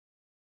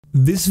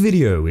This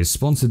video is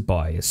sponsored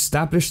by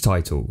Established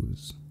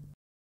Titles.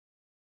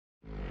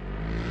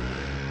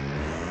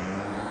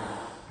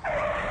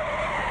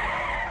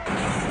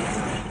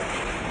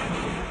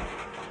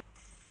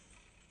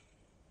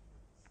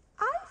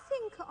 I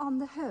think, on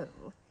the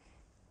whole,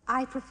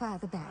 I prefer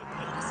the bad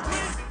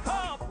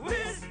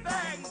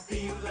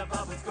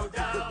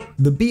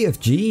The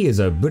BFG is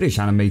a British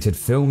animated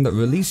film that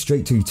released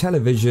straight to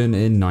television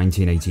in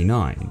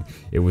 1989.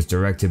 It was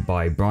directed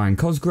by Brian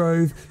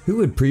Cosgrove,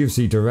 who had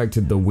previously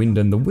directed The Wind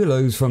and the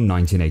Willows from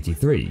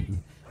 1983,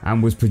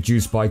 and was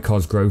produced by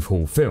Cosgrove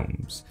Hall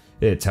Films.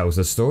 It tells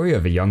the story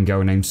of a young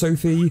girl named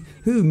Sophie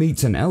who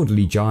meets an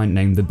elderly giant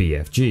named the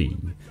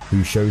BFG,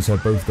 who shows her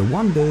both the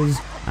wonders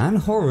and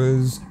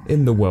horrors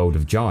in the world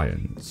of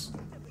giants,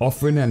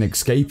 offering an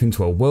escape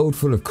into a world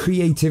full of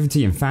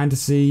creativity and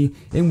fantasy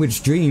in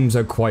which dreams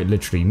are quite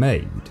literally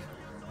made.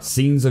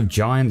 Scenes of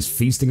giants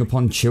feasting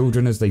upon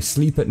children as they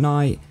sleep at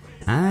night,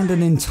 and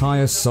an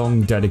entire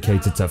song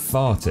dedicated to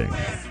farting.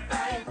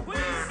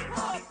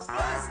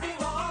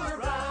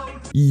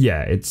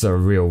 Yeah, it's a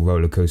real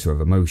rollercoaster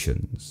of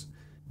emotions.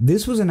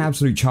 This was an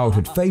absolute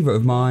childhood favourite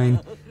of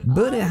mine,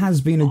 but it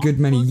has been a good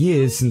many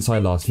years since I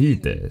last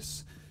viewed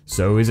this.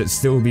 So is it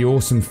still the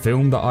awesome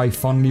film that I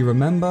fondly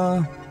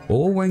remember?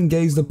 Or when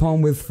gazed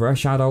upon with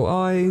fresh adult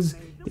eyes,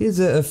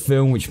 is it a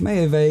film which may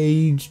have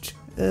aged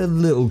a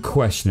little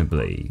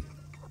questionably?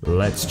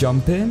 Let's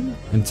jump in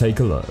and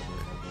take a look.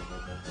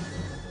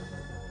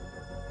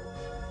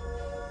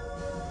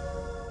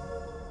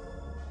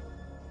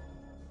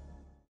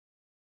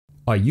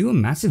 Are you a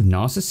massive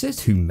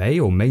narcissist who may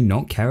or may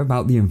not care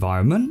about the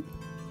environment?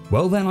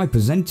 Well then, I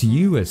present to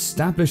you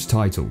Established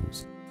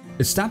Titles.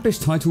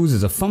 Established Titles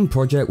is a fun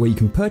project where you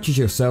can purchase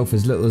yourself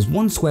as little as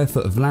 1 square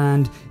foot of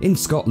land in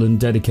Scotland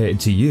dedicated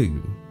to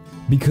you.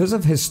 Because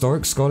of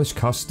historic Scottish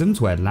customs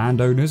where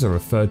landowners are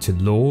referred to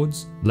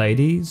lords,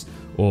 ladies,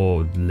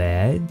 or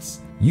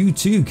lairds, you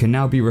too can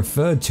now be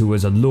referred to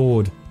as a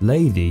lord,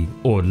 lady,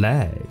 or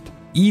laird,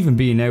 even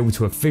being able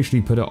to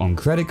officially put it on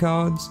credit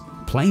cards,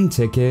 plane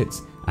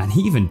tickets, and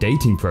even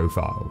dating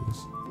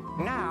profiles.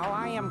 Now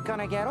I am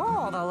gonna get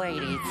all the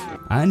ladies.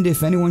 And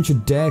if anyone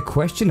should dare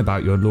question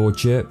about your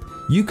lordship,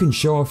 you can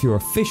show off your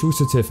official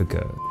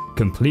certificate,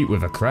 complete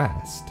with a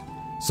crest.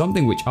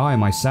 Something which I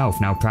myself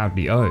now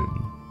proudly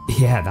own.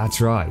 Yeah, that's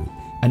right,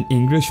 an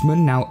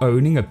Englishman now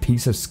owning a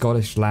piece of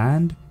Scottish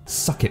land?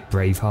 Suck it,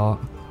 Braveheart.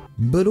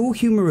 But all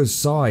humour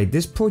aside,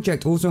 this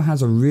project also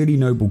has a really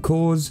noble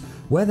cause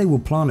where they will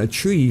plant a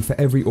tree for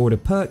every order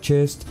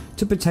purchased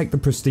to protect the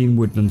pristine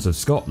woodlands of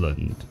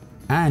Scotland,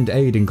 and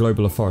aid in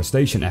global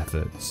afforestation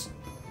efforts,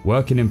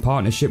 working in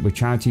partnership with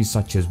charities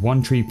such as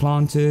One Tree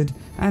Planted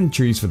and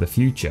Trees for the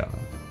Future.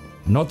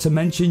 Not to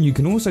mention, you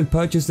can also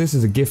purchase this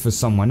as a gift for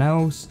someone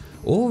else,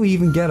 or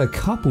even get a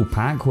couple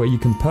pack where you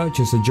can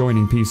purchase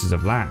adjoining pieces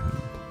of land.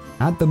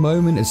 At the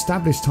moment,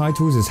 Established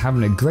Titles is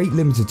having a great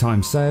limited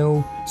time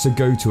sale, so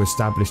go to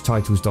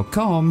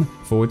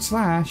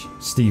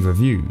establishedtitles.com/Steve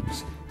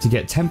Reviews to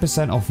get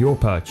 10% off your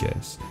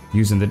purchase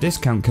using the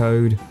discount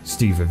code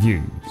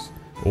SteveReviews,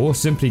 or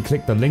simply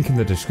click the link in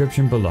the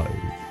description below.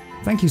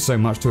 Thank you so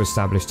much to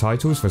Established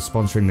Titles for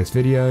sponsoring this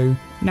video.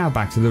 Now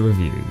back to the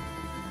review.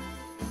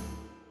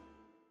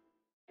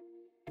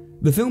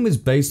 The film is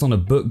based on a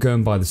book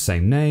going by the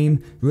same name,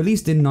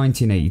 released in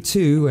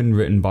 1982 and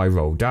written by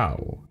Roald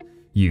Dahl.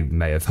 You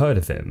may have heard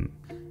of him.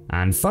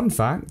 And fun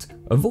fact,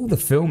 of all the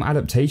film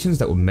adaptations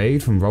that were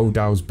made from Roald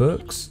Dahl's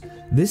books,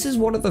 this is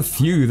one of the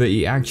few that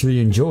he actually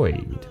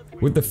enjoyed,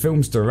 with the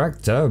film's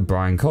director,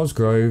 Brian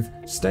Cosgrove,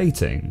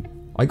 stating,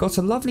 "I got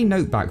a lovely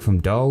note back from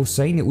Dahl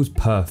saying it was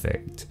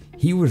perfect,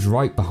 he was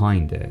right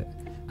behind it,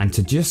 and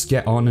to just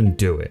get on and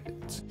do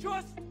it."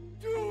 Just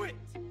do it!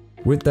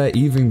 With there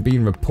even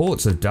being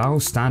reports of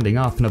Dahl standing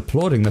up and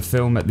applauding the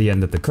film at the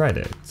end of the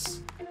credits.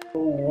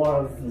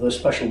 One of the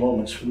special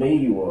moments for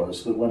me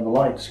was that when the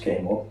lights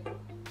came up,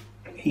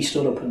 he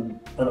stood up and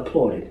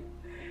applauded.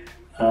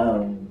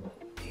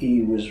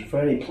 He was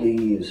very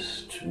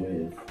pleased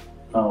with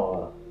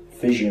our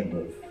vision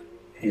of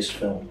his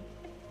film.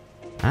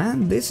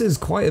 And this is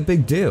quite a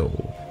big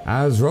deal,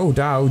 as Roald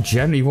Dahl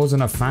generally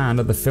wasn't a fan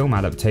of the film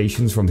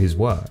adaptations from his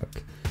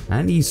work,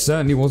 and he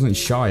certainly wasn't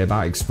shy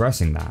about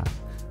expressing that,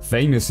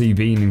 famously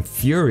being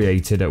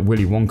infuriated at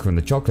Willy Wonka and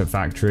the Chocolate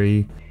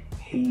Factory.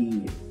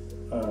 He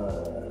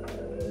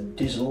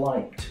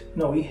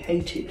he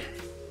hated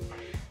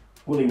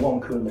Willy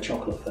Wonka and the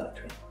Chocolate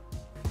Factory.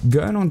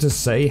 Going on to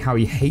say how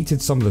he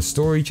hated some of the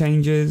story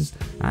changes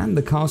and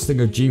the casting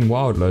of Gene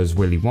Wilder as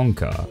Willy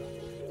Wonka.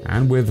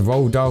 And with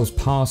Roald Dahl's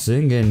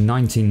passing in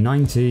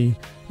 1990,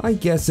 I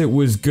guess it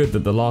was good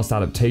that the last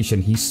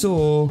adaptation he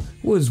saw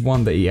was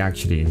one that he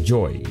actually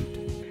enjoyed.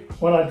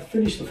 When I'd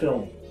finished the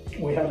film,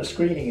 we had a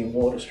screening in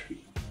Water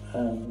Street,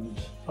 and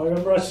I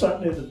remember I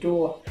sat near the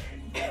door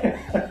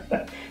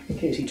in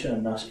case he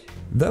turned nasty.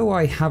 Though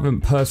I haven't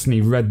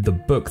personally read the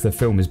book the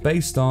film is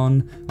based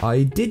on,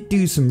 I did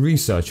do some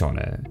research on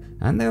it,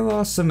 and there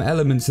are some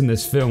elements in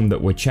this film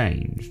that were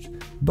changed,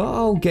 but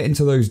I'll get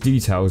into those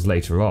details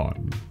later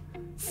on.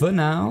 For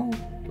now,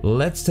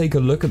 let's take a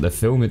look at the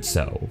film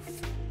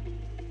itself.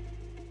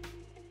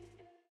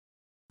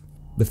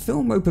 The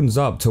film opens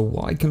up to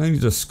what I can only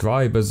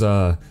describe as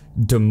a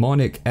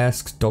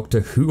demonic-esque Doctor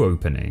Who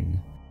opening.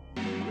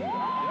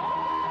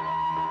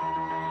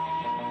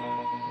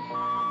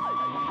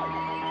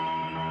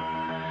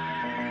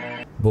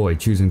 Boy,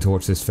 choosing to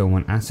watch this film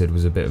on acid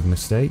was a bit of a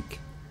mistake.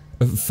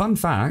 Fun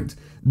fact,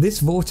 this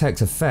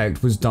vortex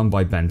effect was done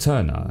by Ben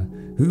Turner,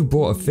 who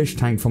bought a fish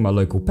tank from a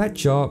local pet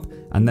shop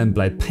and then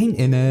bled paint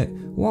in it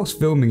whilst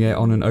filming it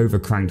on an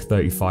overcranked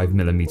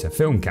 35mm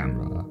film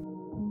camera.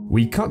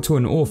 We cut to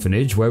an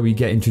orphanage where we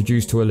get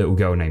introduced to a little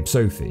girl named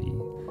Sophie.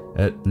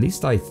 At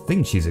least I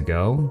think she's a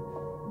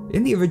girl.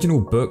 In the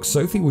original book,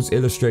 Sophie was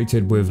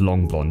illustrated with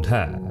long blonde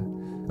hair.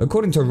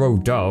 According to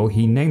Roald Dahl,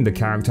 he named the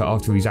character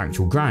after his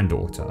actual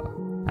granddaughter,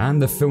 and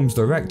the film's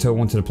director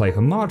wanted to play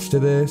homage to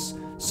this,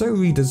 so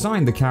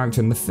redesigned the character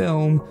in the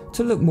film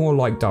to look more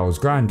like Dahl's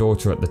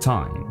granddaughter at the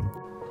time.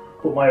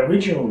 But my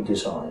original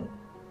design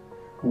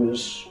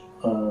was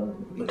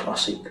the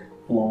classic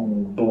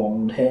long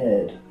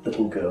blonde-haired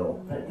little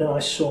girl. Then I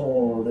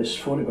saw this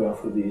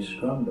photograph of his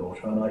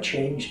granddaughter and I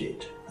changed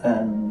it,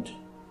 and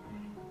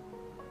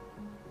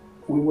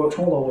we worked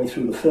all our way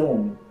through the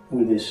film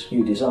with this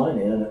new design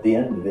in, and at the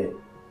end of it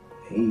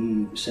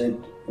he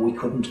said we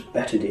couldn't have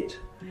bettered it.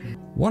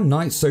 One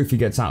night Sophie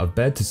gets out of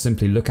bed to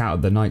simply look out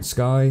at the night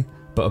sky,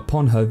 but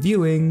upon her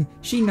viewing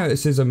she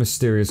notices a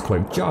mysterious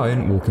cloaked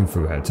giant walking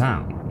through her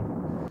town.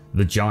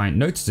 The giant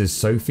notices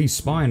Sophie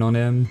spying on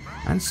him,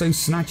 and so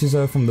snatches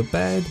her from the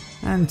bed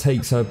and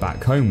takes her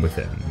back home with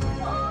him.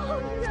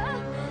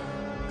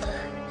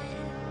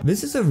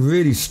 This is a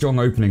really strong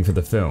opening for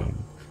the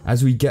film,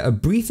 as we get a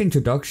brief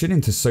introduction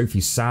into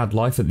Sophie's sad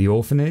life at the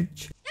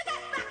orphanage. You get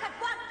back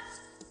at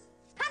once!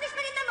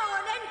 Punishment in the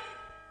morning!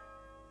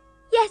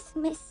 Yes,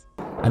 miss.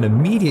 An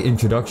immediate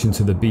introduction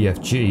to the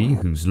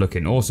BFG, who's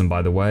looking awesome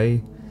by the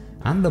way,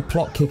 and the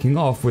plot kicking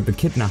off with the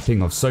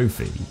kidnapping of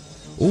Sophie,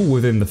 all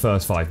within the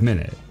first 5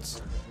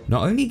 minutes.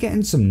 Not only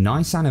getting some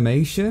nice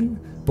animation,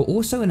 but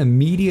also an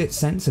immediate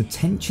sense of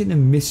tension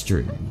and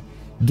mystery,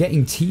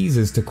 getting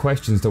teasers to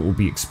questions that will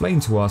be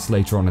explained to us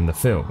later on in the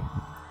film.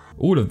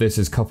 All of this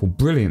is coupled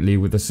brilliantly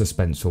with the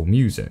suspenseful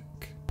music.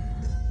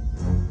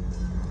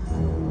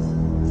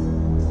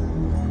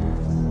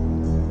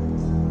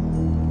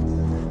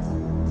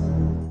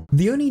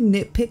 The only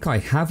nitpick I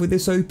have with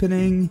this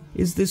opening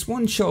is this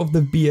one shot of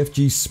the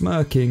BFG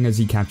smirking as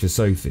he captures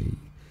Sophie.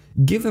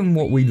 Given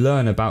what we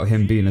learn about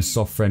him being a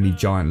soft friendly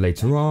giant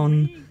later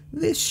on,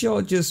 this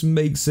shot just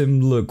makes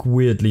him look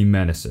weirdly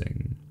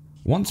menacing.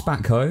 Once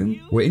back home,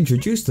 we're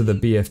introduced to the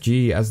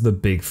BFG as the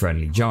big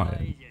friendly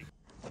giant.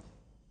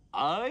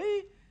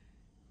 I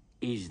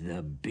is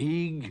the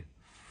big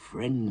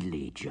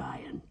friendly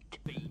giant.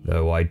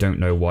 Though I don't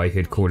know why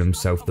he'd call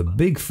himself the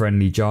big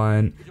friendly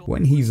giant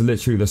when he's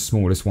literally the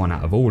smallest one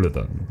out of all of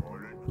them.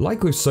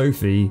 Like with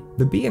Sophie,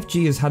 the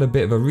BFG has had a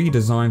bit of a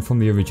redesign from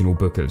the original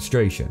book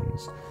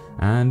illustrations,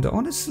 and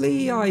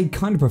honestly I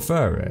kinda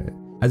prefer it,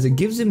 as it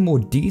gives him more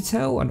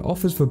detail and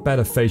offers for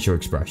better facial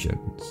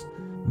expressions.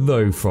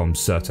 Though from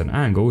certain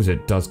angles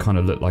it does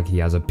kinda look like he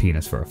has a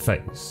penis for a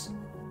face.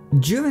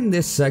 During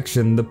this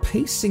section, the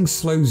pacing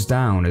slows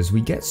down as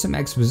we get some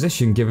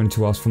exposition given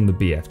to us from the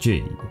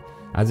BFG,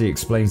 as he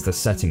explains the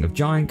setting of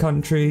Giant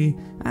Country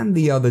and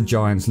the other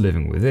giants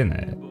living within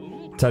it,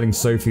 telling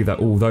Sophie that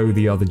although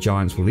the other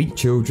giants will eat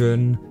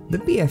children, the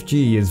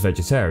BFG is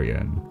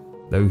vegetarian,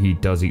 though he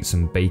does eat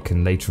some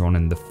bacon later on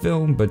in the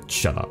film, but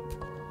shut up.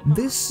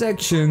 This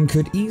section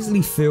could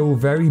easily feel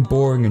very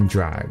boring and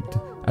dragged,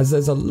 as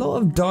there's a lot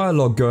of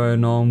dialogue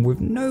going on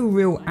with no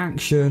real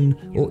action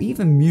or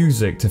even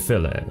music to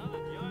fill it.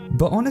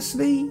 But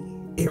honestly,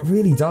 it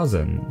really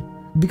doesn't.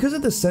 Because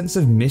of the sense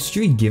of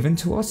mystery given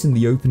to us in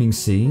the opening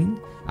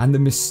scene, and the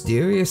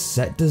mysterious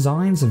set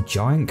designs of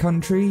Giant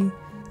Country,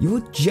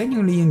 you're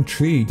genuinely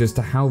intrigued as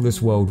to how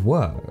this world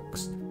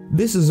works.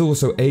 This is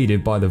also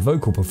aided by the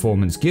vocal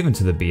performance given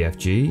to the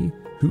BFG,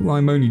 who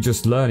I'm only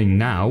just learning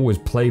now was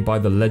played by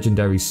the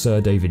legendary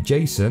Sir David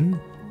Jason.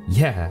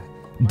 Yeah,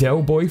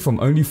 Del Boy from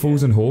Only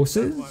Fools and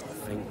Horses? I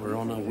think we're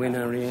on a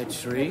winner here,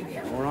 Tree.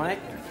 All right?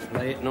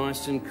 Play it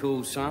nice and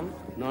cool, son.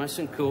 Nice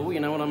and cool,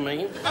 you know what I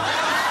mean?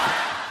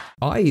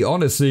 I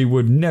honestly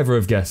would never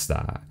have guessed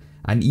that.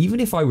 And even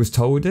if I was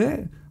told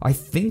it, I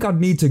think I'd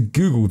need to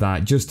Google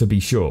that just to be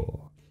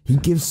sure. He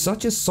gives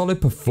such a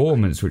solid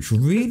performance which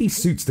really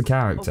suits the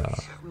character.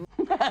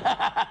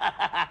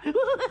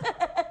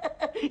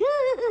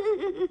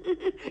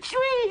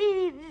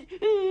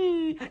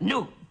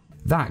 No.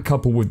 That,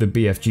 coupled with the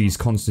BFG's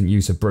constant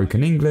use of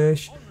broken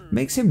English,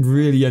 makes him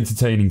really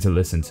entertaining to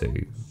listen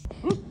to.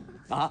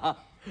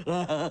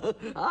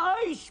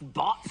 I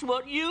spots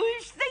what you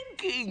is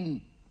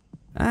thinking.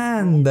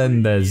 And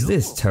then there's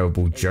this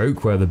terrible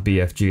joke where the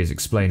BFG is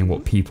explaining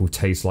what people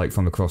taste like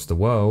from across the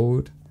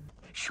world.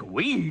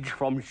 Swedes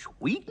from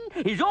Sweden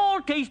is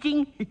all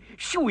tasting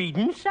sweet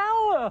and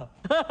sour.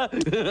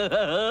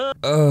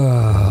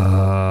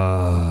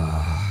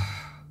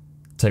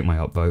 Take my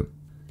upvote.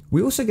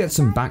 We also get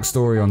some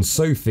backstory on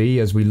Sophie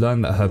as we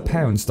learn that her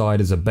parents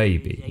died as a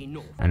baby,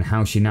 and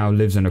how she now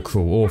lives in a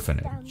cruel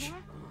orphanage.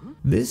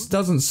 This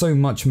doesn't so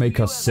much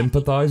make us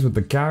sympathise with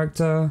the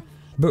character,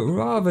 but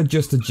rather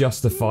just to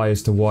justify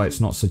as to why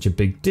it's not such a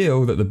big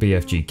deal that the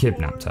BFG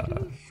kidnapped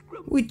her.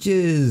 Which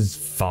is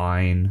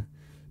fine.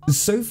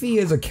 Sophie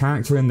as a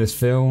character in this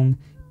film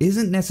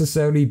isn't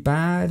necessarily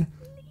bad,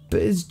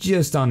 but is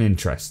just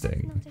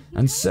uninteresting,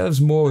 and serves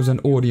more as an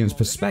audience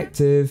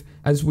perspective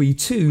as we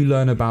too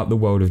learn about the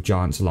world of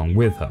giants along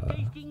with her.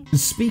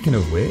 Speaking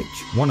of which,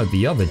 one of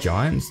the other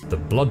giants, the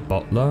Blood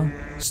Bottler,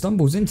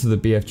 stumbles into the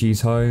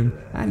BFG's home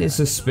and is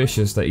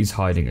suspicious that he's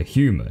hiding a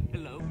human.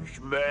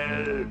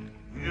 Smell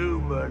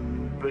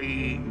human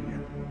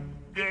being.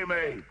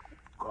 Gimme.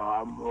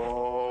 Come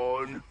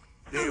on.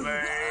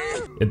 Gimme.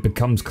 It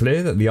becomes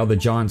clear that the other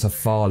giants are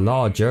far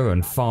larger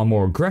and far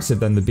more aggressive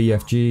than the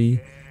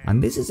BFG,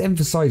 and this is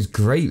emphasised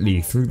greatly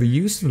through the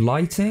use of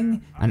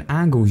lighting and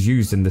angles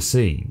used in the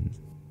scene.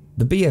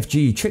 The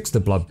BFG tricks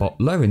the Blood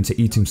Bottler into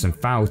eating some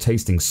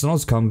foul-tasting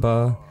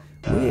snozcumber,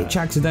 which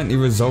accidentally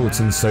results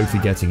in Sophie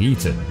getting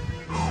eaten.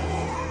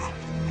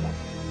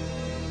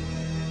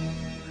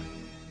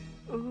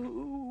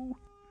 Oh,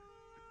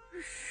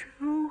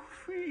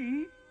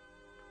 Sophie,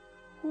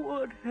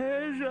 what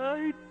has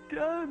I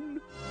done?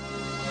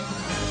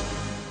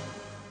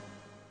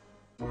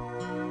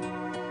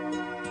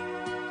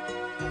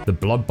 The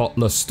Blood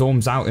Bottler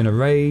storms out in a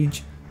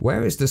rage,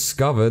 where it's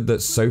discovered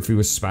that Sophie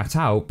was spat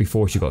out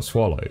before she got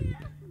swallowed.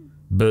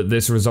 But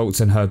this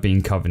results in her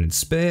being covered in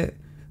spit,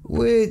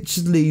 which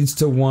leads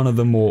to one of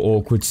the more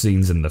awkward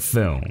scenes in the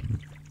film.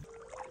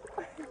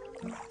 Oh,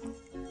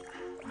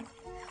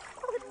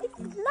 it's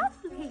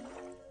lovely.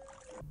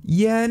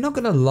 Yeah, not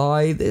gonna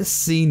lie, this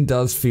scene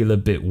does feel a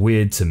bit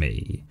weird to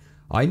me.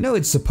 I know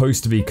it's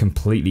supposed to be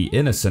completely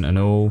innocent and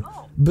all,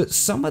 but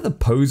some of the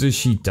poses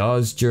she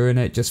does during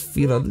it just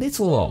feel a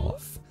little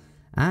off.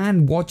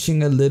 And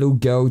watching a little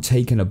girl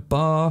taking a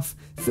bath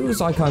feels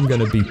like I'm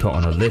gonna be put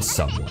on a list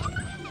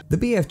somewhere. The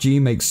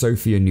BFG makes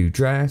Sophie a new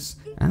dress,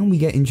 and we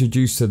get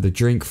introduced to the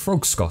drink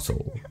Frog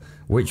Scottle,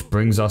 which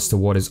brings us to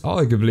what is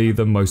arguably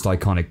the most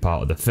iconic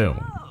part of the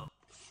film.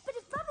 But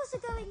if bubbles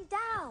are going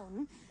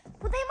down,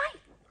 well,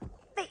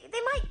 they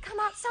might come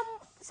out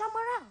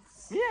somewhere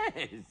else.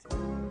 Yes.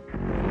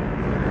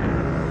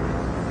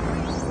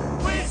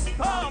 Whiz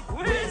pop,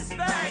 whiz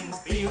bang,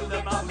 feel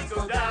the bubbles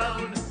go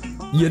down.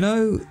 You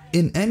know,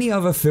 in any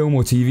other film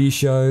or TV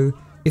show,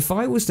 if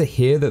I was to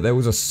hear that there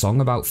was a song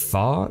about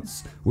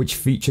farts, which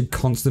featured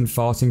constant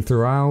farting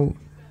throughout,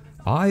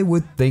 I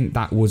would think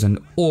that was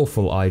an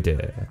awful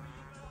idea.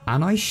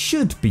 And I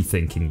should be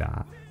thinking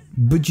that.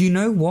 But you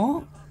know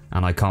what?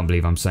 And I can't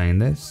believe I'm saying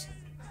this.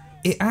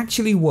 It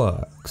actually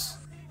works.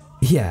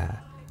 Yeah,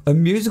 a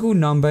musical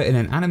number in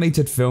an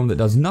animated film that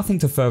does nothing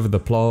to further the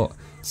plot,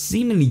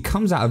 seemingly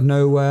comes out of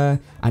nowhere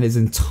and is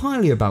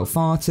entirely about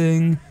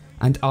farting,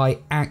 and I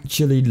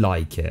actually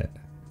like it.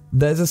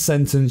 There's a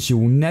sentence you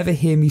will never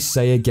hear me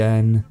say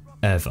again,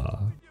 ever.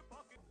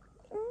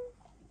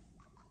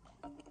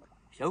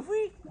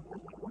 Sophie?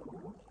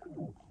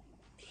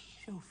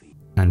 Sophie.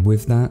 And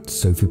with that,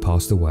 Sophie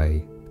passed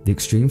away. The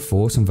extreme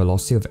force and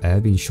velocity of air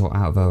being shot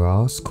out of her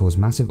ass caused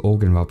massive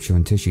organ rupture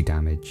and tissue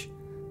damage.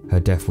 Her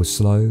death was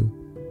slow,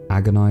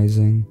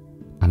 agonising,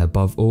 and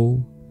above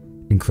all,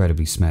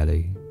 incredibly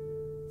smelly.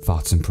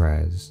 Farts and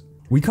prayers.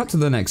 We cut to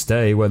the next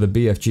day where the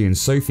BFG and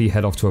Sophie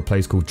head off to a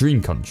place called Dream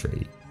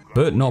Country,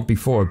 but not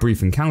before a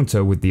brief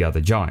encounter with the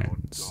other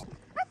giants.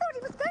 I thought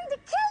he was going to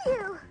kill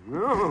you.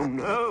 No,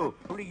 no.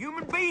 Only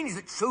human beings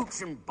that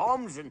shoots and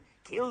bombs and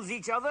kills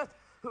each other.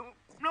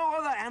 No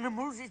other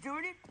animals is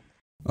doing it.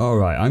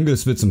 Alright, I'm gonna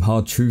spit some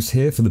hard truths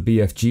here for the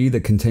BFG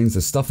that contains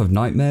the stuff of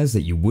nightmares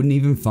that you wouldn't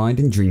even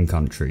find in Dream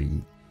Country.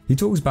 He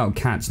talks about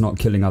cats not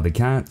killing other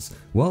cats.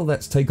 Well,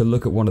 let's take a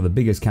look at one of the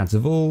biggest cats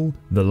of all,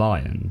 the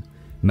lion.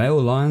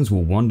 Male lions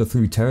will wander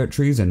through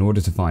territories in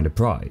order to find a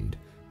pride.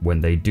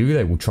 When they do,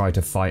 they will try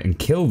to fight and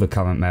kill the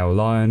current male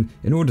lion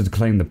in order to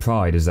claim the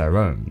pride as their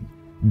own.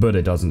 But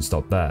it doesn't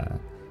stop there.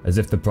 As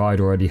if the pride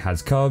already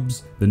has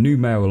cubs, the new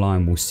male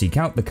lion will seek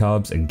out the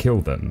cubs and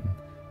kill them.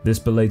 This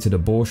belated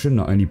abortion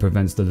not only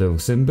prevents the little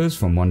Simbas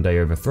from one day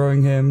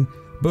overthrowing him,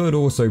 but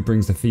also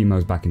brings the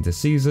females back into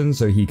season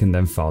so he can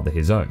then father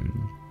his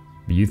own.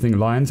 Do you think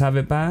lions have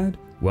it bad?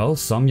 Well,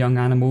 some young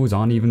animals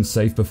aren't even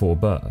safe before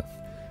birth.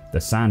 The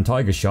sand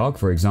tiger shark,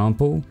 for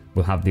example,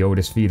 will have the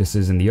oldest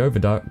fetuses in the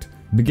oviduct,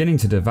 beginning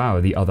to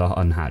devour the other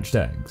unhatched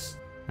eggs.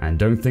 And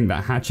don't think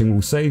that hatching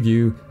will save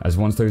you, as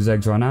once those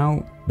eggs run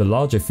out, the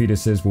larger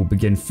fetuses will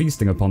begin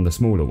feasting upon the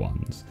smaller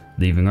ones,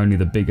 leaving only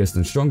the biggest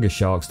and strongest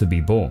sharks to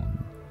be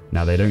born.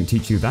 Now they don't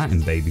teach you that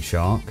in Baby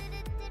Shark.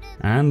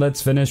 And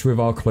let's finish with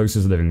our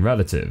closest living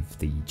relative,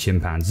 the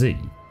chimpanzee.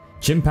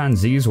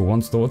 Chimpanzees were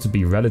once thought to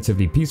be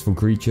relatively peaceful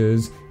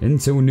creatures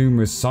until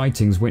numerous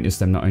sightings witnessed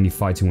them not only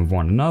fighting with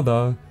one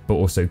another, but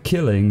also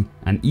killing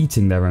and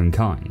eating their own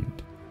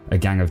kind. A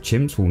gang of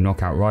chimps will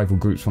knock out rival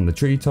groups from the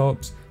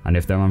treetops, and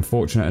if they're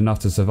unfortunate enough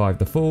to survive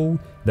the fall,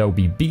 they'll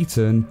be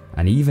beaten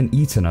and even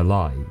eaten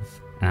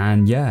alive.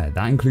 And yeah,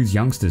 that includes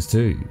youngsters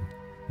too.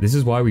 This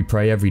is why we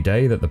pray every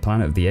day that the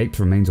Planet of the Apes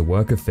remains a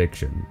work of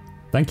fiction.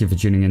 Thank you for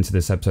tuning into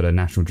this episode of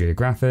National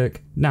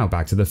Geographic. Now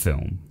back to the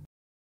film.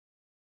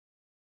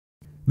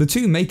 The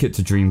two make it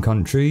to Dream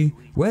Country,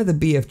 where the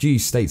BFG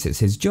states it's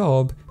his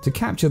job to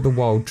capture the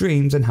wild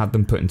dreams and have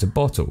them put into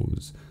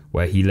bottles,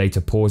 where he later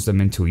pours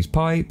them into his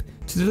pipe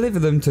to deliver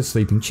them to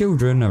sleeping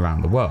children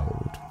around the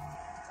world.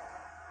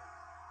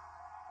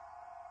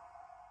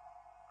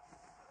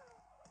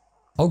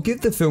 I'll give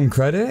the film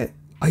credit,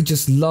 I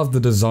just love the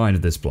design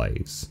of this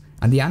place,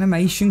 and the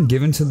animation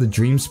given to the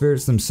dream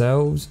spirits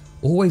themselves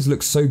always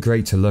looks so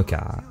great to look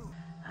at.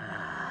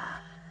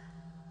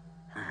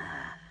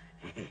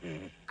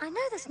 I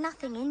know there's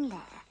nothing in there.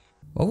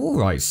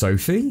 Alright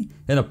Sophie,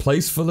 in a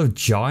place full of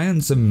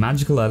giants and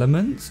magical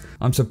elements,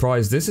 I'm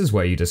surprised this is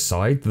where you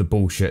decide the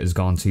bullshit has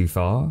gone too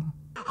far.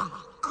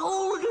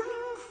 Golden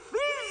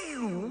fizz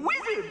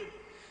wizard!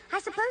 I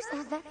suppose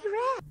they're very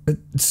rare.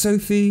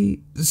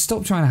 Sophie,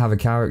 stop trying to have a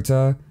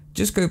character,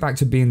 just go back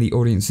to being the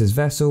audience's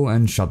vessel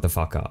and shut the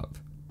fuck up.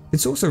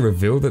 It's also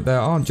revealed that there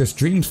aren't just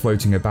dreams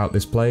floating about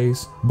this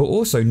place, but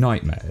also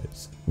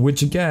nightmares,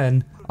 which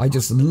again, I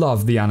just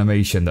love the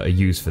animation that are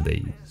used for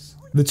these.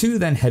 The two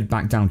then head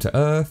back down to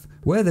Earth,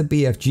 where the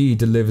BFG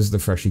delivers the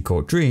freshly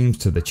caught dreams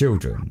to the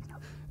children.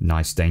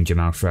 Nice Danger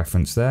Mouse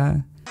reference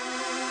there.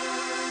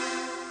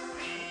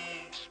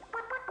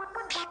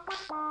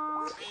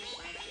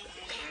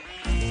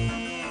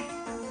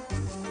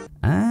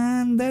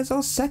 And there's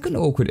our second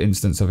awkward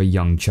instance of a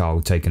young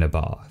child taking a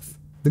bath.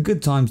 The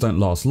good times don't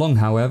last long,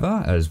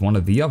 however, as one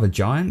of the other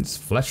giants,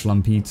 Flesh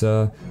Lump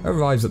Eater,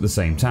 arrives at the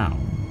same town.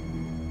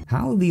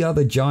 How the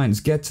other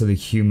giants get to the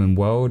human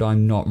world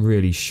I'm not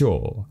really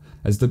sure,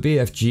 as the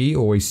BFG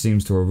always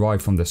seems to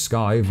arrive from the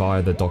sky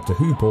via the Doctor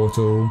Who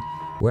portal,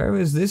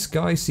 whereas this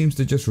guy seems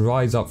to just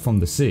rise up from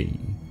the sea.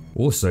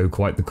 Also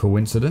quite the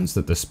coincidence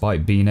that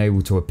despite being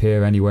able to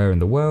appear anywhere in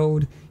the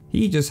world,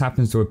 he just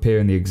happens to appear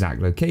in the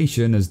exact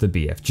location as the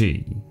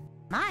BFG.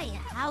 My,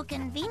 how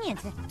convenient.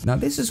 Now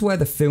this is where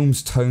the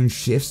film's tone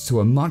shifts to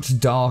a much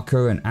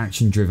darker and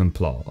action-driven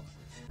plot,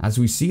 as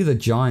we see the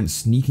giant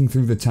sneaking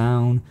through the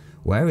town,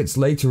 where it's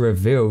later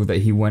revealed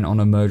that he went on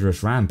a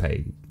murderous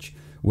rampage,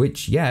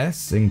 which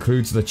yes,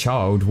 includes the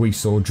child we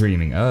saw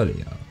dreaming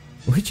earlier,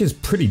 which is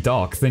pretty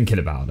dark thinking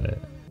about it.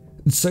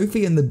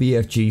 Sophie and the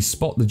BFG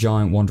spot the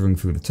giant wandering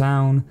through the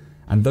town,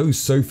 and though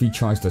Sophie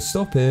tries to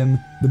stop him,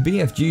 the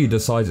BFG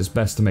decides it's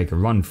best to make a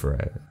run for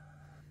it.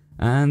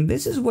 And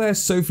this is where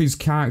Sophie's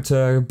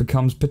character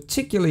becomes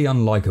particularly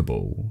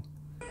unlikable.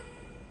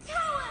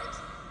 Coward!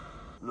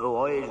 The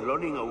boy is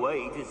running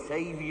away to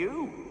save you.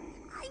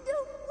 I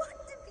don't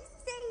want to be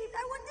saved.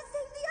 I want to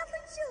save the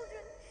other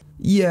children.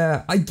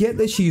 Yeah, I get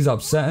that she's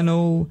upset and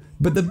all,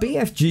 but the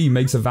BFG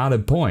makes a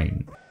valid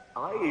point.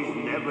 I is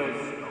never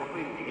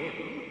stopping him.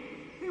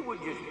 He would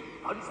just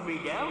punch me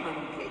down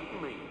and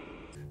kick me.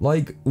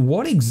 Like,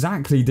 what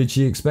exactly did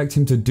she expect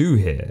him to do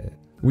here?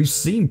 We've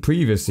seen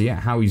previously at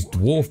how he's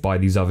dwarfed by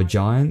these other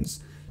giants,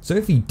 so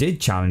if he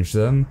did challenge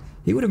them,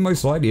 he would have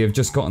most likely have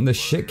just gotten the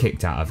shit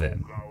kicked out of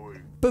him.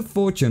 But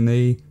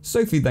fortunately,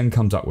 Sophie then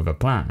comes up with a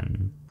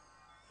plan.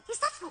 Is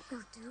that what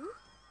we'll do?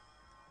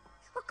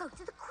 We'll go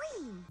to the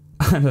Queen.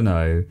 I don't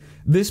know,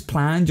 this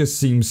plan just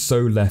seems so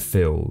left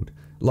field.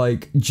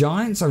 Like,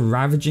 giants are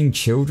ravaging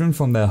children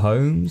from their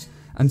homes,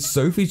 and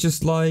Sophie's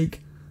just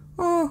like,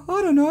 oh,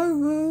 I don't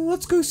know,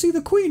 let's go see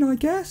the Queen, I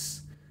guess.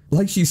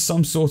 Like she's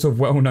some sort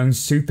of well-known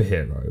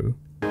superhero.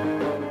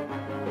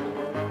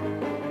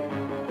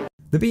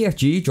 The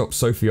BFG drops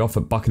Sophie off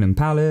at Buckingham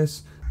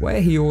Palace,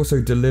 where he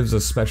also delivers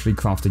a specially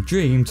crafted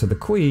dream to the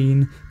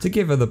Queen to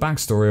give her the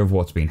backstory of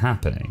what's been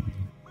happening.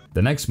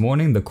 The next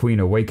morning, the Queen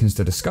awakens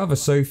to discover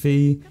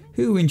Sophie,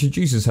 who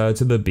introduces her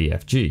to the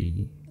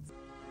BFG.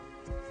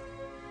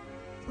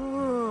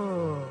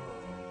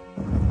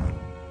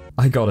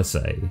 I gotta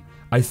say,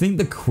 I think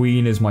the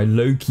Queen is my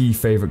low-key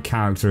favourite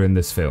character in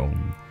this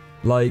film.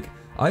 Like,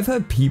 I've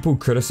heard people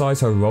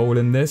criticize her role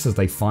in this as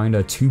they find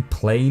her too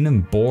plain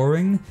and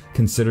boring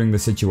considering the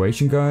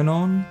situation going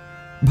on,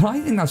 but I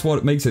think that's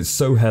what makes it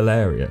so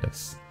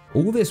hilarious.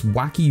 All this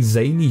wacky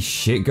zany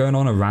shit going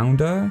on around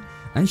her,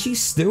 and she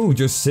still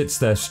just sits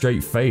there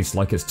straight-faced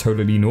like it's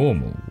totally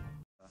normal.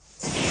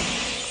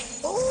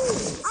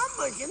 Oh,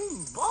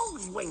 Amberson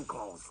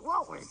Bogswinkles,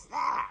 what was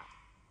that?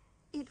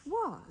 It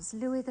was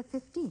Louis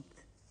XV.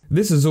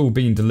 This has all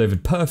been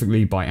delivered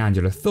perfectly by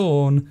Angela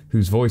Thorne,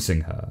 who's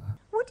voicing her.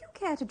 Would you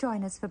care to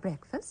join us for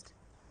breakfast?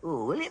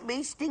 Oh, will it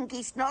be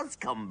Stinky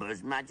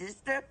Snodscumbers,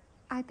 Magister?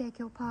 I beg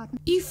your pardon.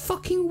 You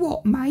fucking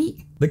what,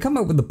 mate? They come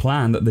up with the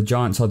plan that the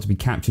giants are to be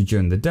captured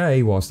during the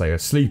day whilst they are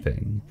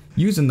sleeping,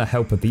 using the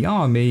help of the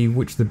army,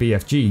 which the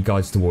BFG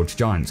guides towards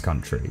Giants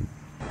Country.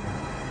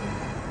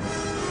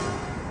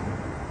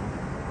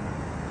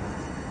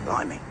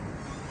 Blimey,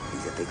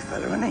 he's a big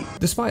fella, isn't he?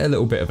 Despite a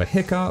little bit of a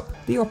hiccup,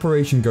 the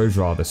operation goes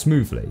rather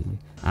smoothly,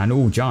 and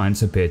all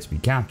giants appear to be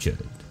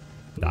captured.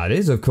 That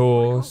is, of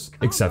course,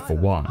 except for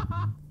one.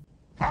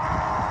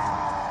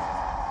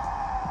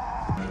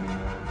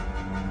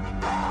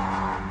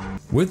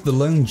 With the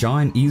lone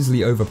giant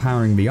easily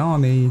overpowering the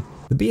army,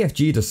 the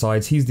BFG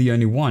decides he's the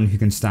only one who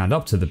can stand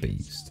up to the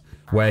beast,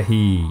 where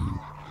he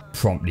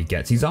promptly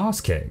gets his ass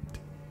kicked.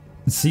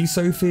 See,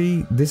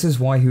 Sophie, this is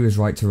why he was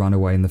right to run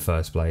away in the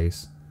first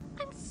place.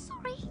 I'm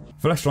sorry.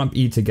 Flesh Lump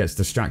Eater gets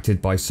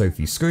distracted by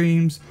Sophie's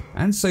screams,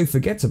 and so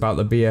forgets about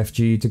the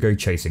BFG to go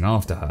chasing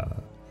after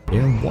her,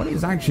 in what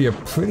is actually a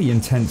pretty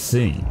intense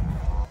scene.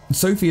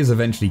 Sophie is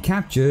eventually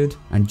captured,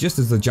 and just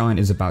as the giant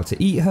is about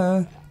to eat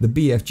her, the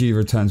BFG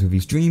returns with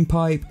his dream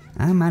pipe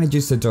and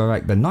manages to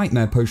direct the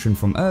nightmare potion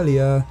from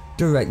earlier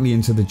directly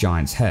into the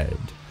giant's head,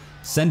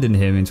 sending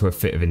him into a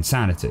fit of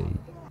insanity.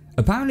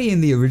 Apparently in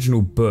the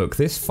original book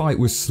this fight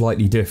was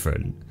slightly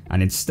different,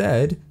 and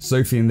instead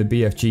Sophie and the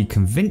BFG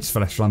convince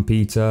Flesh Lump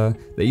Eater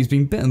that he's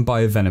been bitten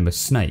by a venomous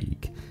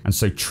snake, and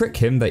so trick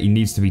him that he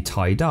needs to be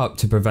tied up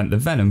to prevent the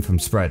venom from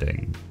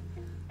spreading.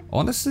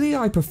 Honestly,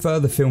 I prefer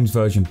the film's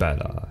version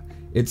better.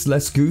 It's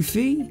less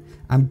goofy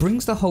and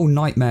brings the whole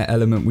nightmare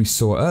element we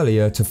saw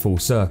earlier to full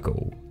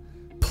circle.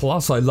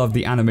 Plus I love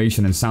the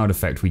animation and sound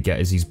effect we get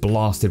as he's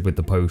blasted with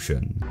the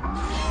potion.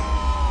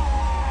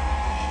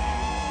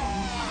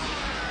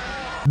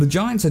 The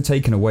giants are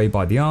taken away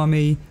by the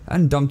army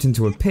and dumped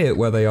into a pit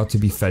where they are to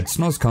be fed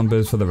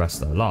snozcumbers for the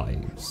rest of their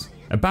lives.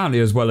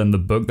 Apparently as well in the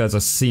book there's a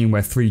scene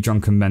where 3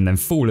 drunken men then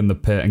fall in the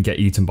pit and get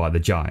eaten by the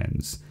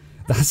giants.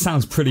 That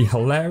sounds pretty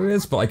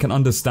hilarious, but I can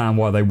understand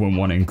why they wouldn't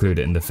want to include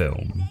it in the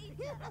film.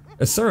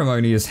 A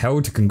ceremony is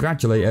held to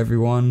congratulate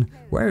everyone,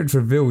 where it's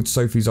revealed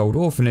Sophie's old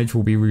orphanage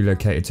will be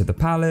relocated to the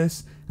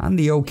palace, and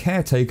the old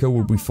caretaker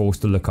will be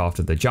forced to look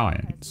after the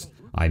giants.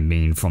 I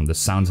mean, from the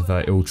sounds of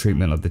her ill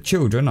treatment of the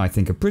children, I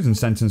think a prison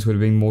sentence would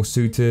have been more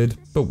suited,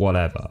 but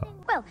whatever.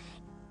 Well,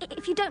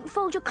 if you don't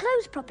fold your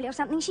clothes properly or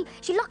something,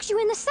 she locks you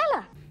in the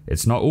cellar.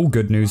 It's not all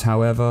good news,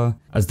 however,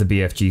 as the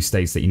BFG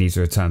states that he needs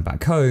to return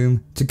back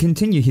home to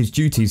continue his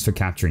duties for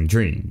capturing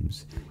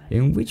dreams,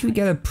 in which we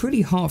get a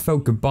pretty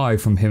heartfelt goodbye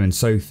from him and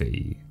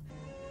Sophie.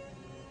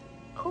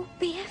 Oh,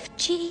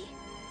 BFG,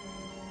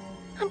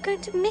 I'm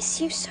going to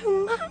miss you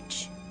so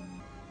much.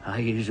 I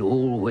is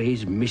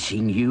always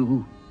missing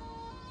you,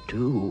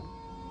 too.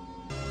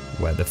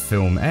 Where the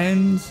film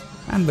ends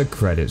and the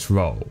credits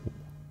roll.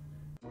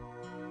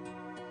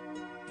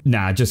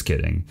 Nah, just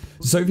kidding.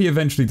 Sophie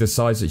eventually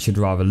decides that she'd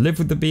rather live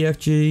with the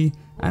BFG,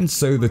 and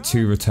so the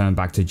two return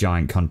back to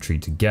Giant Country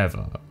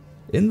together.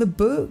 In the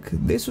book,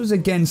 this was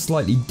again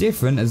slightly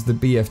different as the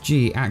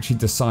BFG actually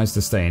decides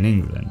to stay in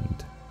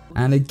England.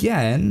 And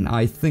again,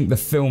 I think the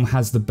film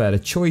has the better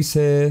choice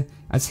here,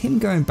 as him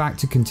going back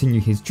to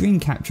continue his dream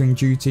capturing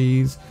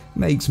duties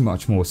makes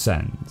much more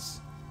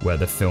sense. Where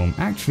the film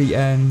actually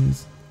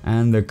ends,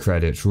 and the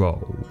credits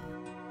roll.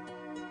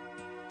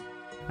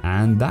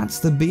 And that's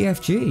the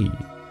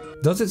BFG.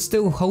 Does it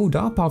still hold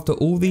up after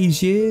all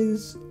these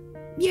years?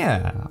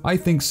 Yeah, I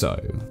think so.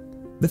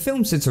 The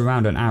film sits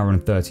around an hour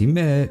and 30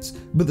 minutes,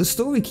 but the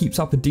story keeps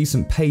up a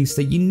decent pace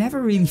that you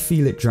never really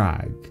feel it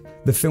drag.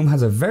 The film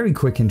has a very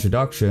quick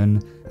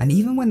introduction, and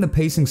even when the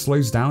pacing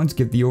slows down to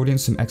give the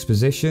audience some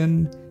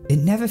exposition, it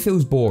never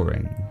feels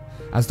boring,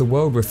 as the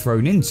world we're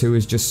thrown into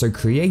is just so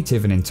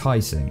creative and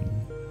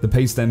enticing. The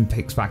pace then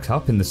picks back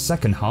up in the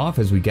second half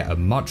as we get a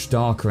much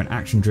darker and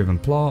action-driven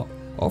plot,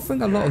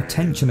 offering a lot of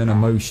tension and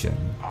emotion.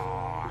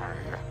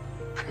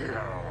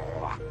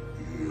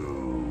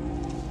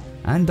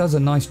 And does a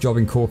nice job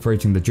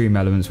incorporating the dream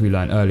elements we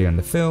learned earlier in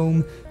the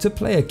film to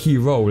play a key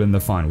role in the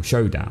final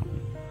showdown.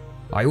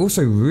 I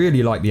also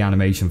really like the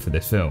animation for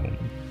this film.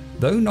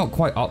 Though not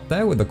quite up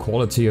there with the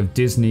quality of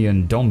Disney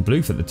and Don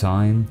Bluth at the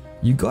time,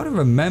 you gotta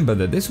remember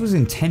that this was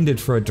intended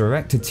for a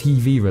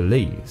direct-to-TV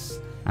release,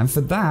 and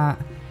for that,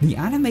 the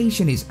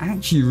animation is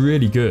actually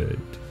really good.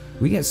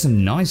 We get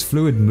some nice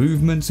fluid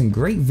movements and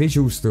great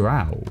visuals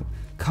throughout,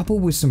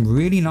 coupled with some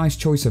really nice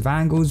choice of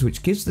angles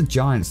which gives the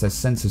giants their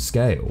sense of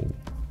scale.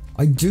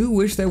 I do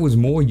wish there was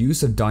more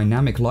use of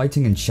dynamic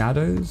lighting and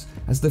shadows,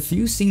 as the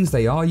few scenes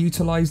they are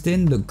utilised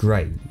in look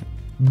great.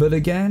 But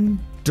again,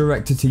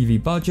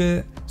 direct-to-TV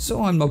budget,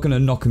 so I'm not going to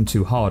knock them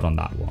too hard on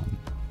that one.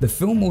 The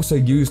film also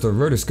used a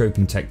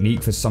rotoscoping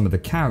technique for some of the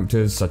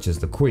characters such as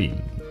the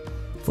Queen.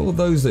 For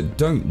those that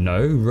don't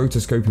know,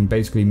 rotoscoping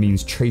basically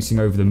means tracing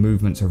over the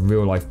movements of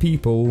real life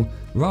people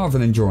rather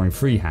than drawing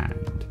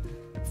freehand.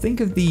 Think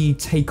of the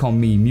Take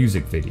On Me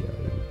music video.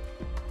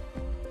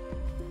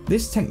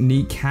 This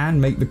technique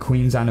can make the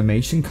Queen's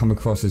animation come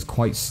across as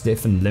quite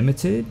stiff and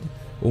limited,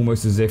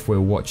 almost as if we're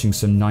watching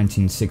some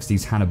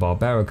 1960s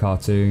Hanna-Barbera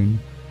cartoon,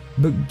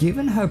 but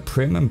given her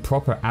prim and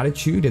proper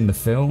attitude in the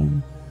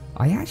film,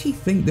 I actually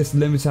think this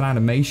limited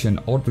animation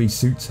oddly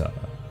suits her.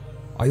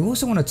 I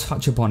also want to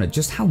touch upon it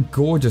just how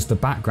gorgeous the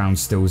background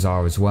stills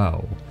are as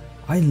well.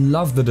 I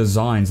love the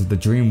designs of the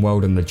dream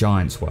world and the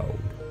giants world,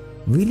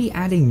 really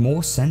adding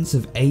more sense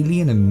of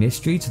alien and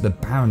mystery to the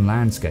barren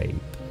landscape,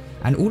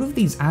 and all of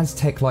these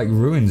Aztec-like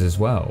ruins as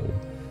well,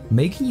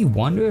 making you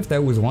wonder if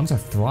there was once a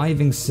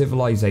thriving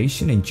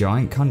civilization in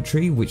Giant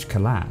Country which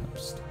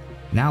collapsed,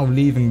 now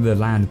leaving the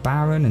land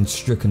barren and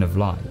stricken of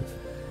life.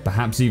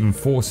 perhaps even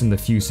forcing the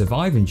few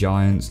surviving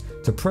giants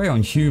to prey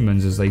on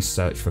humans as they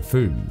search for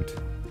food.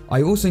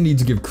 I also need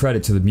to give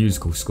credit to the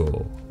musical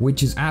score,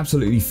 which is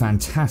absolutely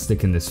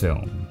fantastic in this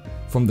film.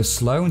 From the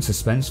slow and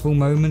suspenseful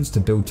moments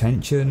to build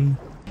tension,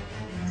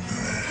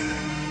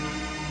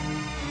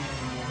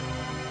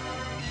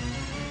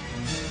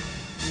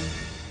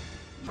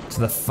 to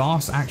the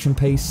fast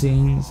action-paced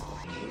scenes,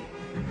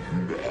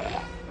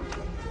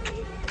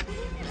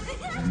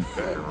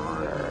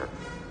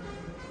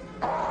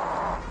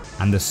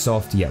 and the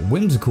soft yet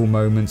whimsical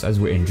moments as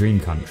we're in Dream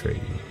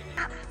Country.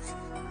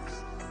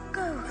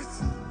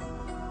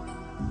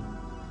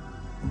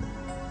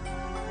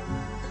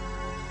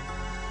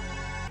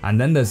 And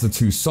then there's the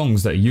two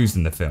songs that are used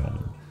in the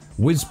film.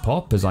 Whiz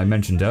Pop, as I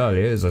mentioned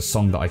earlier, is a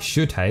song that I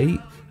should hate,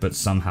 but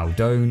somehow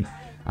don't,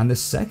 and the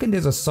second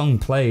is a song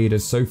played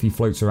as Sophie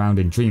floats around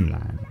in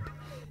Dreamland.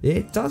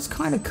 It does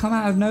kind of come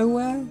out of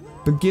nowhere,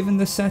 but given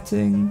the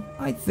setting,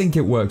 I think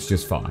it works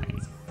just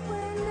fine.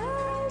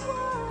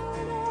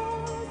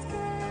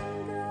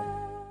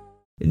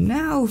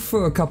 Now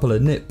for a couple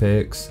of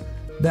nitpicks.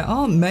 There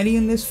aren't many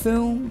in this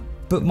film,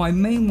 but my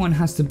main one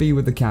has to be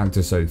with the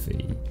character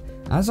Sophie.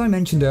 As I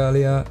mentioned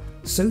earlier,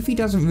 Sophie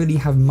doesn't really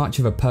have much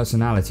of a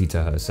personality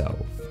to herself,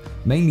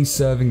 mainly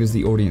serving as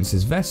the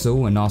audience's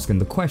vessel and asking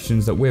the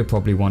questions that we're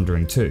probably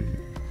wondering too.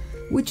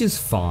 Which is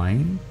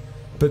fine,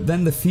 but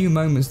then the few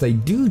moments they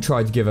do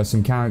try to give her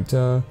some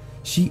character,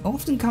 she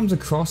often comes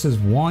across as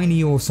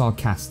whiny or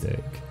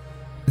sarcastic.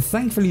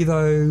 Thankfully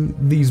though,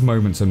 these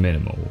moments are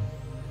minimal.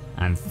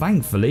 And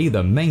thankfully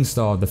the main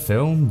star of the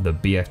film, the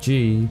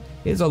BFG,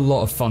 is a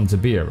lot of fun to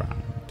be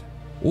around.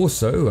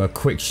 Also, a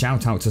quick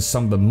shout out to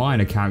some of the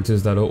minor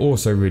characters that are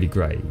also really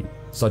great,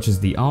 such as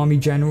the army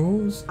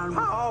generals,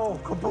 Pow!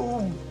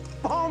 Kaboom!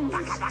 Bomb!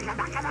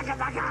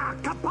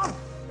 Kaboom!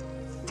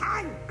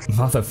 Tank!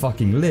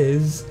 motherfucking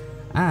Liz,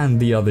 and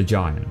the other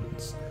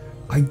giants.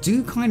 I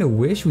do kinda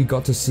wish we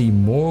got to see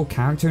more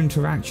character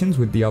interactions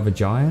with the other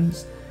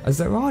giants, as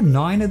there are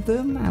 9 of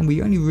them and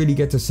we only really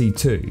get to see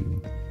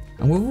 2.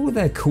 And with all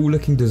their cool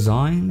looking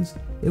designs,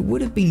 it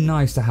would have been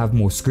nice to have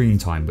more screen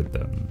time with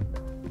them.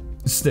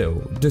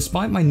 Still,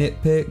 despite my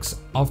nitpicks,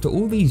 after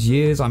all these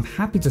years I'm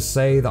happy to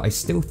say that I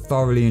still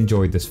thoroughly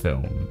enjoyed this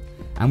film,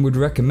 and would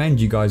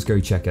recommend you guys go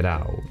check it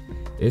out.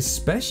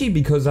 Especially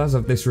because as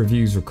of this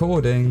review's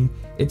recording,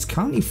 it's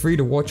currently free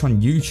to watch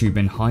on YouTube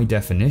in high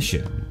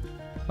definition.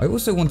 I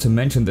also want to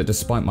mention that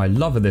despite my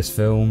love of this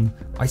film,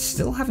 I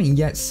still haven't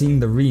yet seen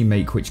the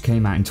remake which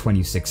came out in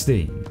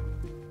 2016.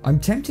 I'm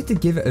tempted to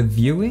give it a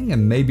viewing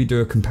and maybe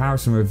do a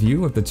comparison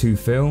review of the two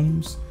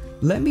films.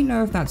 Let me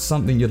know if that's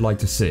something you'd like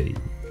to see.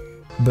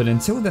 But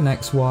until the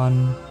next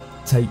one,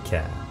 take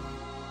care.